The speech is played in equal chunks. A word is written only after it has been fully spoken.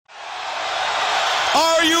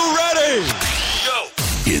Are you ready? Go!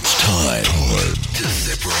 It's time to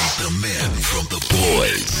separate the men from the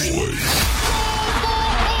boys.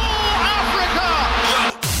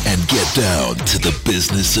 Africa! And get down to the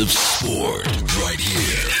business of sport right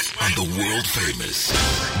here on the world famous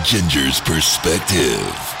Ginger's Perspective.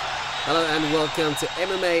 Hello and welcome to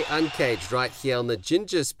MMA Uncaged right here on the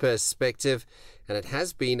Ginger's Perspective. And it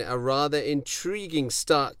has been a rather intriguing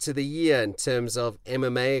start to the year in terms of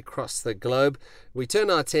MMA across the globe. We turn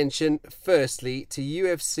our attention firstly to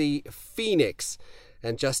UFC Phoenix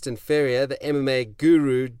and Justin Ferrier, the MMA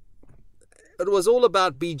guru. It was all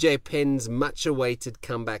about BJ Penn's much-awaited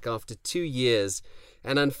comeback after 2 years.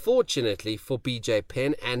 And unfortunately for BJ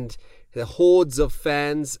Penn and the hordes of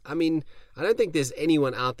fans, I don't think there's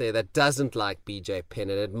anyone out there that doesn't like BJ Penn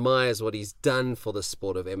and admires what he's done for the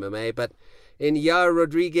sport of MMA. But in Yair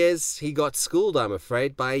Rodriguez, he got schooled, I'm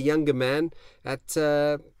afraid, by a younger man at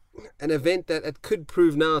an event that it could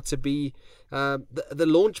prove now to be the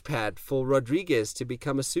launch pad for Rodriguez to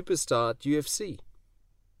become a superstar at UFC.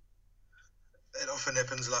 It often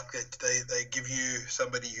happens like that. They give you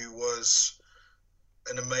somebody who was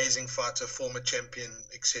an amazing fighter, former champion,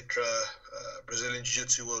 etc., Brazilian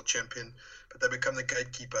Jiu-Jitsu world champion, but they become the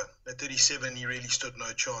gatekeeper. At 37, he really stood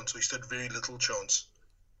no chance, or he stood very little chance.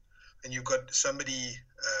 And you've got somebody,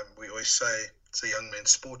 we always say, it's a young man's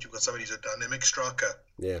sport, you've got somebody who's a dynamic striker.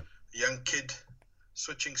 Yeah. A young kid,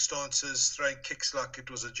 switching stances, throwing kicks like it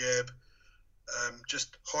was a jab.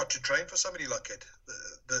 Just hard to train for somebody like it,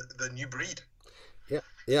 the new breed.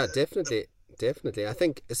 Yeah, definitely. Definitely. I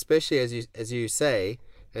think especially as you say,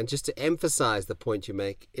 and just to emphasize the point you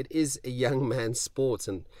make, it is a young man's sport.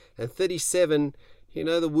 And 37,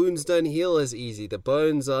 the wounds don't heal as easy. The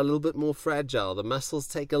bones are a little bit more fragile. The muscles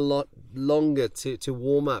take a lot longer to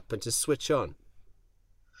warm up and to switch on.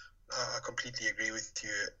 I completely agree with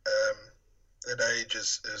you. That age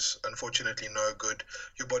is unfortunately no good.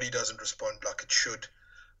 Your body doesn't respond like it should.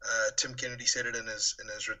 Tim Kennedy said it in his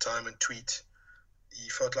retirement tweet. He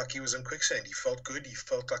felt like he was in quicksand. He felt good. He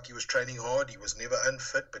felt like he was training hard. He was never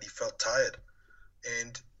unfit, but he felt tired.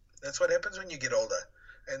 And that's what happens when you get older.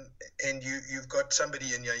 And you've got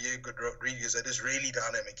somebody in Yair Rodriguez that is really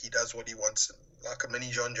dynamic. He does what he wants, like a mini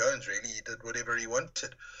John Jones, really. He did whatever he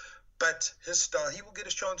wanted. But his style, he will get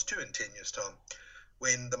his chance too in 10 years' time,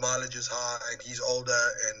 when the mileage is high and he's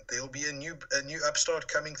older, and there'll be a new upstart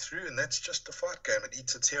coming through, and that's just the fight game. It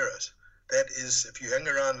eats its heroes. That is, if you hang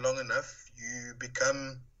around long enough, you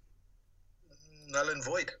become null and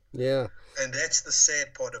void. Yeah. And that's the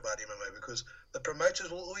sad part about MMA, because the promoters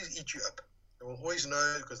will always eat you up. They will always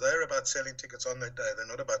know, because they're about selling tickets on that day. They're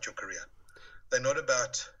not about your career. They're not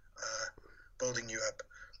about building you up.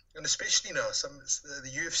 And especially now, the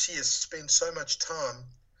UFC has spent so much time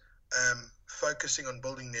focusing on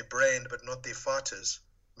building their brand, but not their fighters,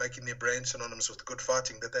 making their brand synonymous with good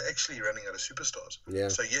fighting, that they're actually running out of superstars. Yeah.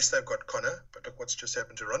 So yes, they've got Conor, but look what's just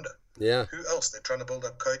happened to Ronda. Yeah. Who else? They're trying to build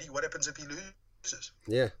up Cody. What happens if he loses?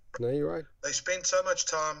 Yeah. No, you're right. They spent so much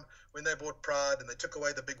time when they bought Pride, and they took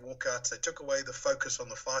away the big walkouts. They took away the focus on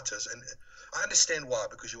the fighters. And I understand why,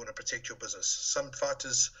 because you want to protect your business. Some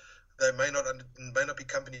fighters, they may not be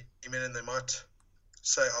company men, and they might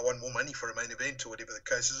say, I want more money for a main event, or whatever the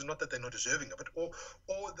case is. Not that they're not deserving of it, or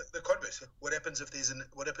the converse. What happens if there's an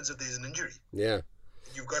injury? Yeah.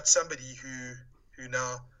 You've got somebody who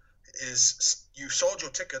now is, you sold your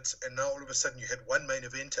tickets, and now all of a sudden you had one main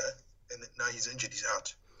eventer, and now he's injured, he's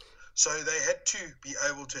out. So they had to be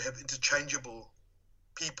able to have interchangeable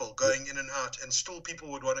people going in and out, and still people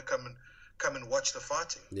would want to come and watch the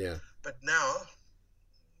fighting. Yeah. But now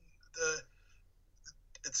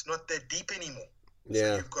it's not that deep anymore.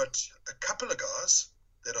 Yeah. So you've got a couple of guys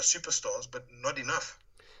that are superstars, but not enough.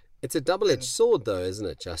 It's a double-edged sword, though, isn't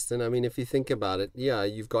it, Justin? I mean, if you think about it, yeah,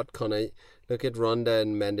 you've got Conor. Look at Ronda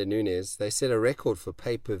and Amanda Nunes. They set a record for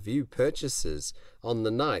pay-per-view purchases on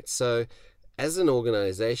the night. So as an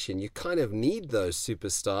organization, you kind of need those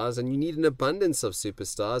superstars, and you need an abundance of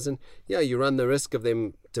superstars. And, yeah, you run the risk of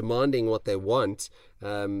them demanding what they want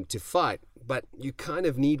to fight. But you kind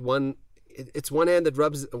of need one. It's one hand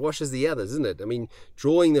that washes the other, isn't it? I mean,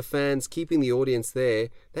 drawing the fans, keeping the audience there,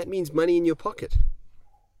 that means money in your pocket.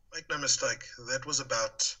 Make no mistake, that was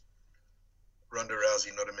about Ronda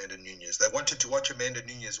Rousey, not Amanda Nunes. They wanted to watch Amanda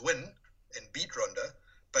Nunes win and beat Ronda,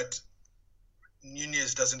 but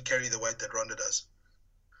Nunes doesn't carry the weight that Ronda does.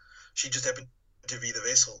 She just happened to be the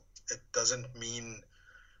vessel. It doesn't mean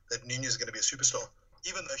that Nunes is going to be a superstar.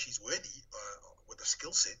 Even though she's worthy with a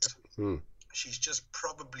skill set, she's just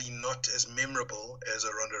probably not as memorable as a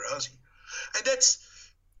Ronda Rousey. And that's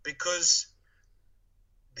because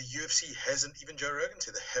the UFC hasn't, even Joe Rogan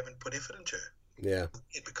said, they haven't put effort into her. Yeah.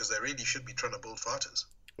 Because they really should be trying to build fighters.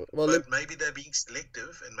 Well, but maybe they're being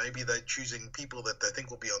selective, and maybe they're choosing people that they think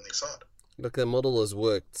will be on their side. Look, their model has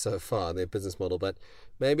worked so far, their business model, but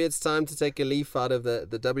maybe it's time to take a leaf out of the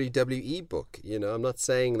WWE book. You know, I'm not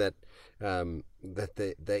saying that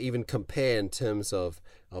that they even compare in terms of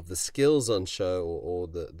the skills on show or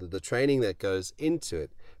the training that goes into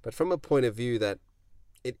it, but from a point of view that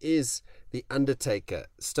it is The Undertaker,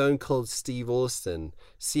 Stone Cold Steve Austin,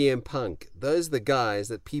 CM Punk. Those are the guys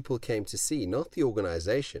that people came to see, not the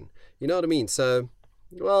organization. You know what I mean? So,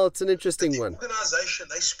 well, it's an interesting one. The organization,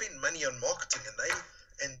 they spend money on marketing,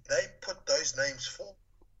 and they put those names forward.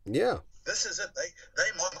 Yeah. This is it.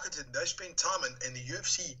 They marketed, they spend time, and the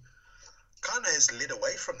UFC kind of has led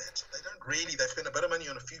away from that. They've spent a bit of money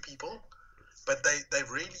on a few people, but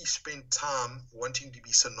they've really spent time wanting to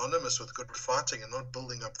be synonymous with good fighting and not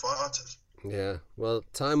building up fighters. Yeah, well,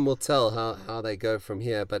 time will tell how they go from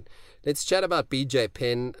here. But let's chat about BJ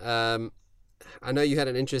Penn. I know you had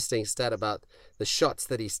an interesting stat about the shots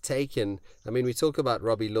that he's taken. I mean, we talk about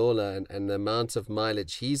Robbie Lawler and the amount of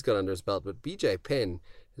mileage he's got under his belt, but BJ Penn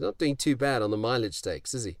is not doing too bad on the mileage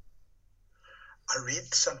stakes, is he? I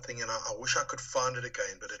read something, and I wish I could find it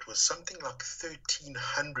again, but it was something like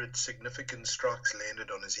 1,300 significant strikes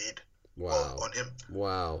landed on his head. Wow. On him.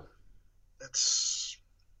 Wow. That's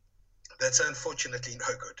unfortunately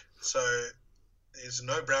no good. So there's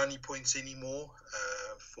no brownie points anymore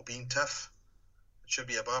for being tough. It should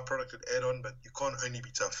be a byproduct and add-on, but you can't only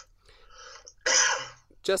be tough.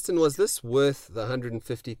 Justin, was this worth the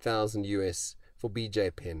 150,000 US for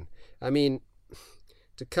BJ Penn? I mean,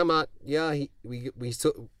 to come out, yeah, he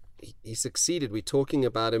succeeded. We're talking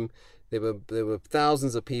about him. There were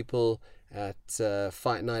thousands of people at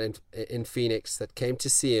Fight Night in Phoenix that came to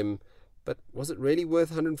see him. But was it really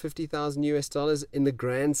worth 150,000 US dollars in the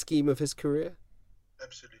grand scheme of his career?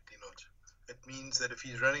 Absolutely not. It means that if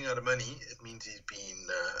he's running out of money, it means he's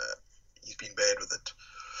been bad with it.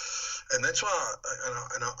 And that's why,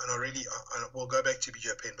 we'll go back to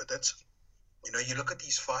BJ Penn, but that's, you look at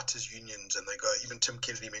these fighters' unions, and they go, even Tim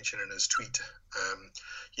Kennedy mentioned in his tweet,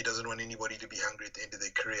 he doesn't want anybody to be hungry at the end of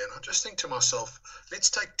their career. And I just think to myself,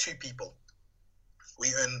 let's take two people.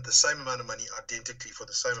 We earn the same amount of money identically for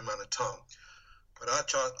the same amount of time. But I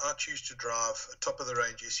choose to drive a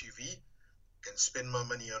top-of-the-range SUV and spend my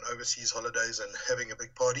money on overseas holidays and having a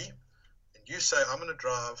big party. And you say, I'm going to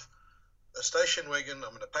drive a station wagon,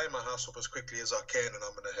 I'm going to pay my house off as quickly as I can, and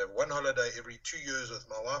I'm going to have one holiday every 2 years with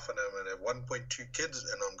my wife, and I'm going to have 1.2 kids,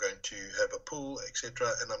 and I'm going to have a pool, etc.,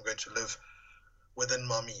 and I'm going to live within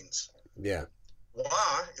my means. Yeah.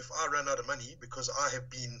 Why, if I run out of money because I have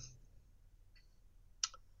been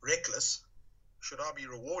reckless, should I be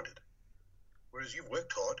rewarded? Whereas you've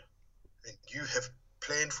worked hard and you have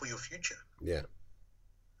planned for your future. Yeah.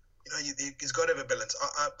 He's got to have a balance.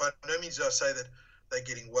 By no means do I say that they're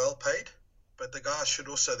getting well paid, but the guys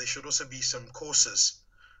there should also be some courses.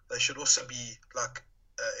 They should also be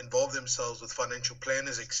involve themselves with financial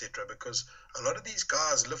planners, etc., because a lot of these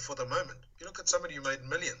guys live for the moment. You look at somebody who made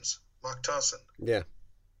millions, Mike Tyson. Yeah.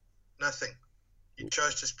 Nothing. He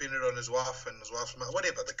chose to spend it on his wife and his wife's mother,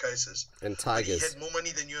 whatever the case is. And tigers. He had more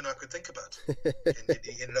money than you and I could think about. And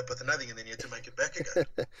he ended up with nothing, and then he had to make it back again.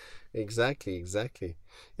 Exactly.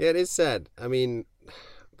 Yeah, it is sad. I mean,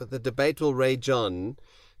 but the debate will rage on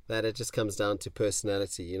that it just comes down to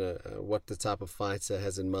personality, what the type of fighter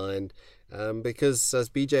has in mind. Because as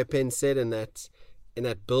BJ Penn said in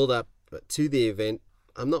that build-up to the event,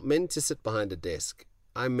 I'm not meant to sit behind a desk.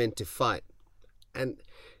 I'm meant to fight. And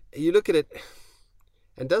you look at it,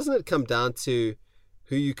 and doesn't it come down to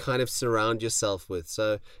who you kind of surround yourself with?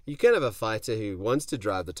 So you can have a fighter who wants to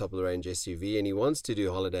drive the top-of-the-range SUV and he wants to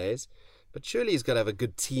do holidays, but surely he's got to have a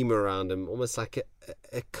good team around him, almost like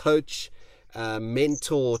a coach,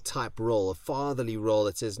 mentor type role, a fatherly role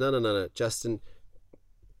that says, no, Justin,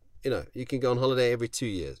 you can go on holiday every 2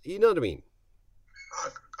 years. You know what I mean?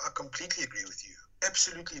 I completely agree with you.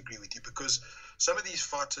 Absolutely agree with you, because some of these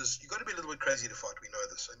fighters, you've got to be a little bit crazy to fight. We know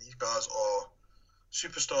this. And these guys are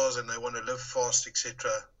superstars and they want to live fast, etc.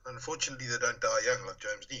 Unfortunately, they don't die young like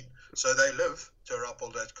James Dean. So they live to a ripe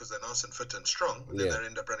old age because they're nice and fit and strong, and then they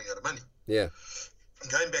end up running out of money. Yeah.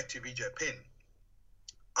 And going back to BJ Penn,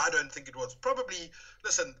 I don't think it was. Probably,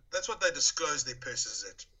 listen, that's what they disclosed their purses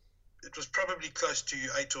at. It was probably close to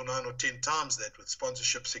 8 or 9 or 10 times that, with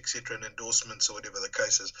sponsorships, etc., and endorsements or whatever the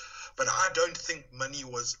case is. But I don't think money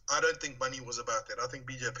was about that. I think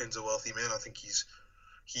BJ Penn's a wealthy man. I think he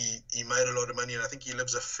made a lot of money, and I think he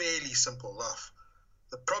lives a fairly simple life.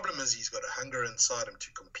 The problem is he's got a hunger inside him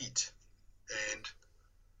to compete. And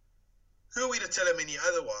who are we to tell him any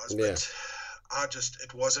otherwise? Yeah. But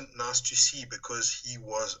it wasn't nice to see because he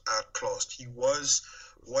was outclassed. He was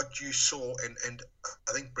what you saw, and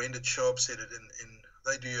I think Brendan Sharp said it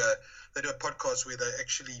they do a podcast where they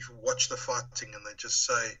actually watch the fighting and they just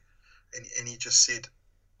say, and he just said,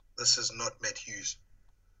 this is not Matt Hughes.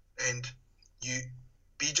 And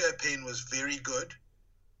BJ Penn was very good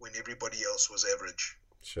when everybody else was average.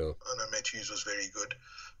 Sure. I know Matt Hughes was very good,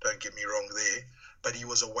 don't get me wrong there, but he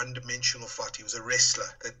was a one-dimensional fighter. He was a wrestler.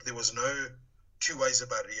 There was no two ways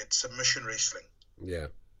about it. He had submission wrestling. Yeah.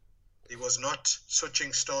 He was not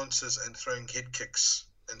switching stances and throwing head kicks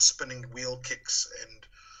and spinning wheel kicks and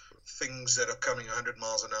things that are coming 100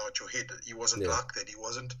 miles an hour at your head. He wasn't like that. He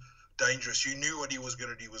wasn't dangerous. You knew what he was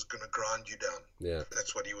going to do. He was going to grind you down. Yeah.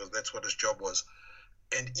 That's what he was. That's what his job was.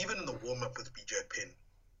 And even in the warm-up with BJ Penn,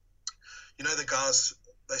 the guys,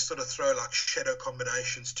 they sort of throw like shadow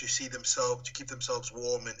combinations to keep themselves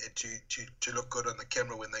warm and to look good on the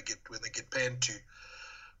camera when they get panned to.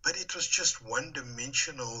 But it was just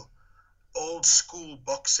one-dimensional, old school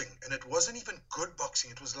boxing, and it wasn't even good boxing.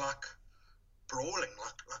 It was like brawling,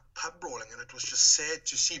 like pub brawling, and it was just sad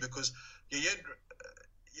to see because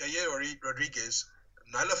Yaya Rodriguez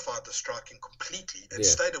nullified the striking completely and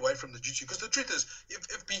stayed away from the jiu-jitsu. Because the truth is,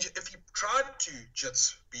 if he tried to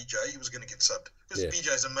jits BJ, he was going to get subbed. Because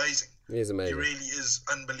BJ is amazing. He is amazing. He really is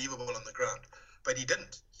unbelievable on the ground. But he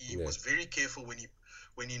didn't. He was very careful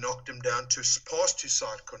when he knocked him down to pass to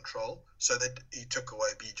side control so that he took away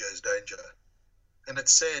BJ's danger. And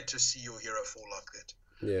it's sad to see your hero fall like that.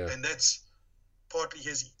 Yeah. And that's partly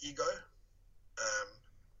his ego,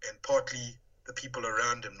 and partly the people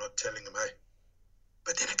around him not telling him, hey.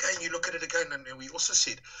 But then again, you look at it again, and we also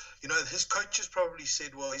said, his coaches probably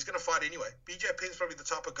said, well, he's going to fight anyway. BJ Penn's probably the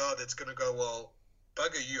type of guy that's going to go, well,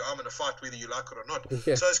 bugger you, I'm going to fight whether you like it or not.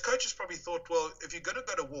 Yeah. So his coaches probably thought, well, if you're going to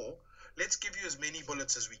go to war, let's give you as many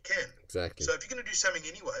bullets as we can. Exactly. So if you're going to do something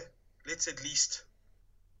anyway, let's at least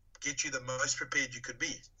get you the most prepared you could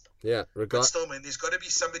be. Yeah. But still, man, there's got to be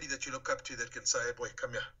somebody that you look up to that can say, hey, boy,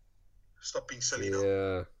 come here. Stop being silly now.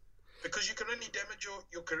 Yeah. Because you can only damage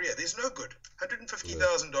your career. There's no good.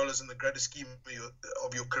 $150,000 in the greater scheme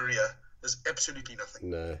of your career is absolutely nothing.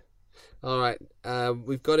 No. All right.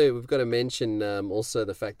 We've got to mention also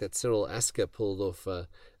the fact that Cyril Asker pulled off a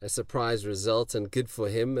surprise result, and good for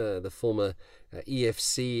him. The former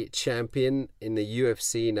EFC champion in the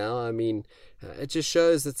UFC now. I mean, it just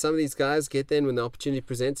shows that some of these guys get there, and when the opportunity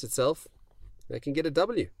presents itself, they can get a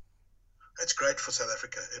W. That's great for South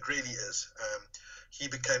Africa. It really is. He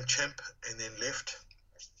became champ and then left.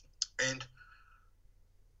 And,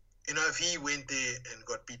 if he went there and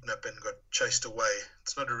got beaten up and got chased away,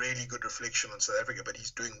 it's not a really good reflection on South Africa, but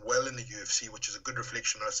he's doing well in the UFC, which is a good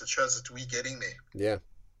reflection on us. It shows that we're getting there. Yeah.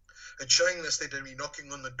 It's showing us that we're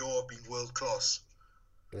knocking on the door of being world-class.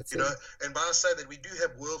 That's it. And by I say that, we do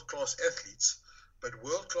have world-class athletes, but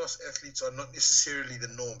world-class athletes are not necessarily the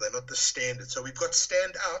norm. They're not the standard. So we've got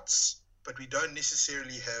standouts, but we don't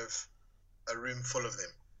necessarily have a room full of them.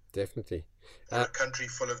 Definitely. Or a country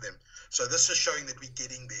full of them. So this is showing that we're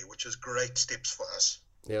getting there, which is great steps for us.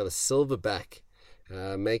 Yeah, the silverback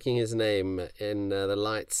making his name in the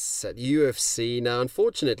lights at UFC. Now,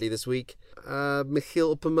 unfortunately, this week,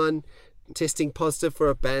 Michiel Opperman testing positive for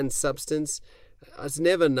a banned substance. It's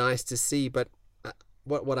never nice to see, but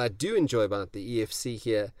what I do enjoy about the EFC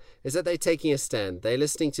here is that they're taking a stand. They're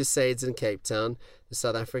listening to SAIDS in Cape Town, the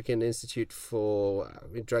South African Institute for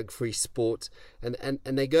Drug-Free Sport, and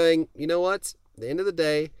they're going, you know what? At the end of the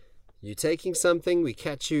day, you're taking something, we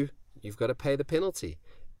catch you, you've got to pay the penalty.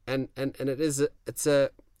 And it's a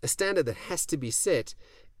standard that has to be set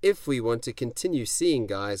if we want to continue seeing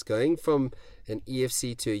guys going from an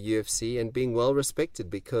EFC to a UFC and being well respected,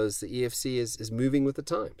 because the EFC is moving with the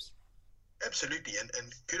times. Absolutely, and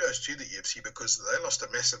kudos to the EFC because they lost a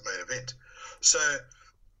massive main event. So,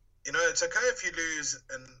 it's okay if you lose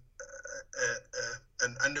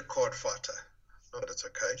an undercard fighter. Not that it's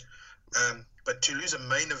okay. But to lose a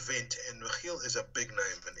main event, and Michiel is a big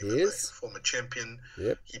name in MMA, former champion.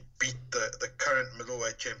 Yep. He beat the current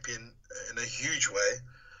middleweight champion in a huge way.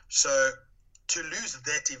 So to lose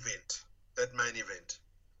that event, that main event,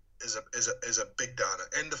 is a big downer.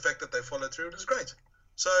 And the fact that they followed through it is great.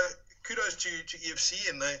 So kudos to EFC,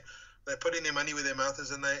 and they put in their money where their mouth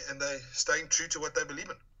is, and they staying true to what they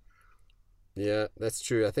believe in. Yeah, that's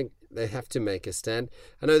true. I think they have to make a stand.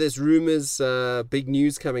 I know there's rumours, big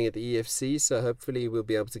news coming at the EFC, so hopefully we'll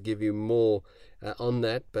be able to give you more on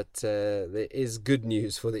that. But there is good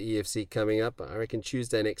news for the EFC coming up. I reckon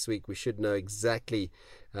Tuesday next week we should know exactly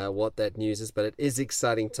what that news is. But it is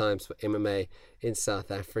exciting times for MMA in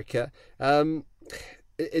South Africa.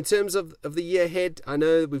 In terms of the year ahead, I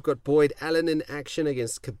know we've got Boyd Allen in action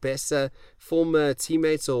against Cabeza, former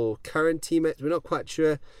teammates or current teammates. We're not quite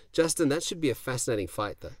sure. Justin, that should be a fascinating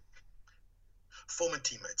fight, though. Former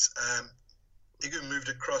teammates. Igor moved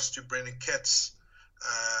across to Brendan Katz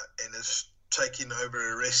and is taking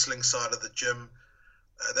over a wrestling side of the gym.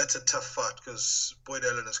 That's a tough fight because Boyd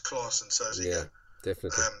Allen is class and so is Igor. Yeah,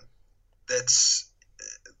 definitely.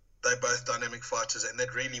 They're both dynamic fighters, and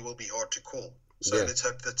that really will be hard to call. So let's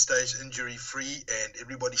hope that stays injury-free and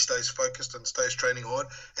everybody stays focused and stays training hard,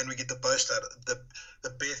 and we get the best out of the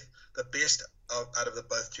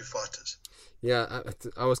both two fighters. Yeah,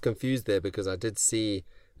 I was confused there because I did see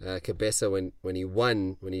Cabeza when he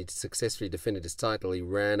won, when he successfully defended his title, he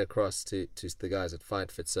ran across to the guys at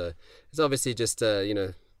Fight Fit. So it's obviously just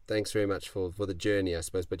thanks very much for the journey, I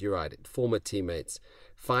suppose. But you're right, former teammates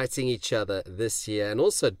fighting each other this year, and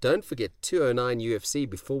also don't forget 209 UFC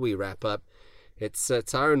before we wrap up. It's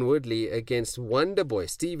Tyron Woodley against Wonderboy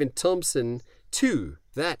Stephen Thompson 2.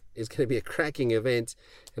 That is going to be a cracking event.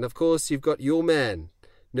 And of course, you've got your man,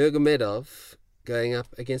 Nurmagomedov, going up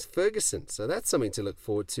against Ferguson. So that's something to look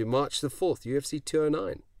forward to. March the 4th, UFC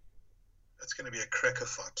 209. That's going to be a cracker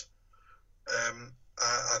fight.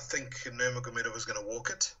 I think Nurmagomedov is going to walk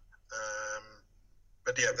it.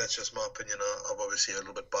 But yeah, that's just my opinion. I'm obviously a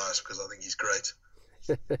little bit biased because I think he's great.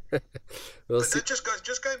 But just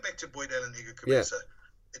going back to Boyd Allen and Igor Cabeza,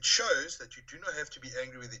 it shows that you do not have to be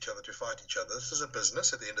angry with each other to fight each other. This is a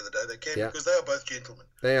business at the end of the day. They can because they are both gentlemen.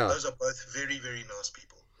 They are. Those are both very, very nice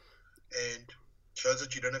people. And shows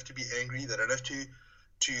that you don't have to be angry. They don't have to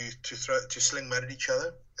sling mud at each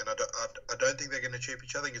other. And I don't think they're going to chirp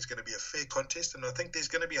each other. I think it's going to be a fair contest. And I think there's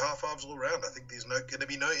going to be high fives all around. I think there's going to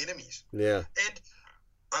be no enemies. Yeah. And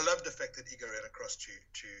I love the fact that Igor ran across to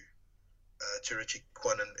Richie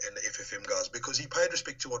Kwan and the FFM guys because he paid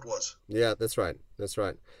respect to what was. Yeah, that's right.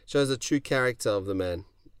 Shows the true character of the man.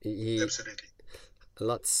 Absolutely.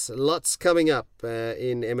 Lots coming up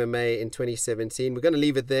in MMA in 2017. We're going to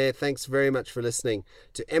leave it there. Thanks very much for listening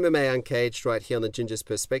to MMA Uncaged right here on the Ginger's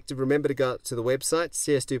Perspective. Remember to go to the website,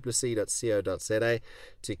 csduplessis.co.za,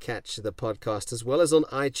 to catch the podcast as well as on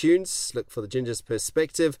iTunes. Look for the Ginger's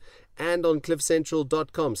Perspective and on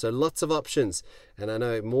cliffcentral.com. So lots of options. And I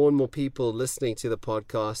know more and more people listening to the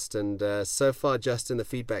podcast. And so far, Justin, the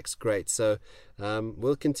feedback's great. So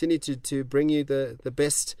we'll continue to bring you the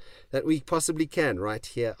best that we possibly can right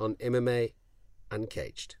here on MMA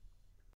Uncaged.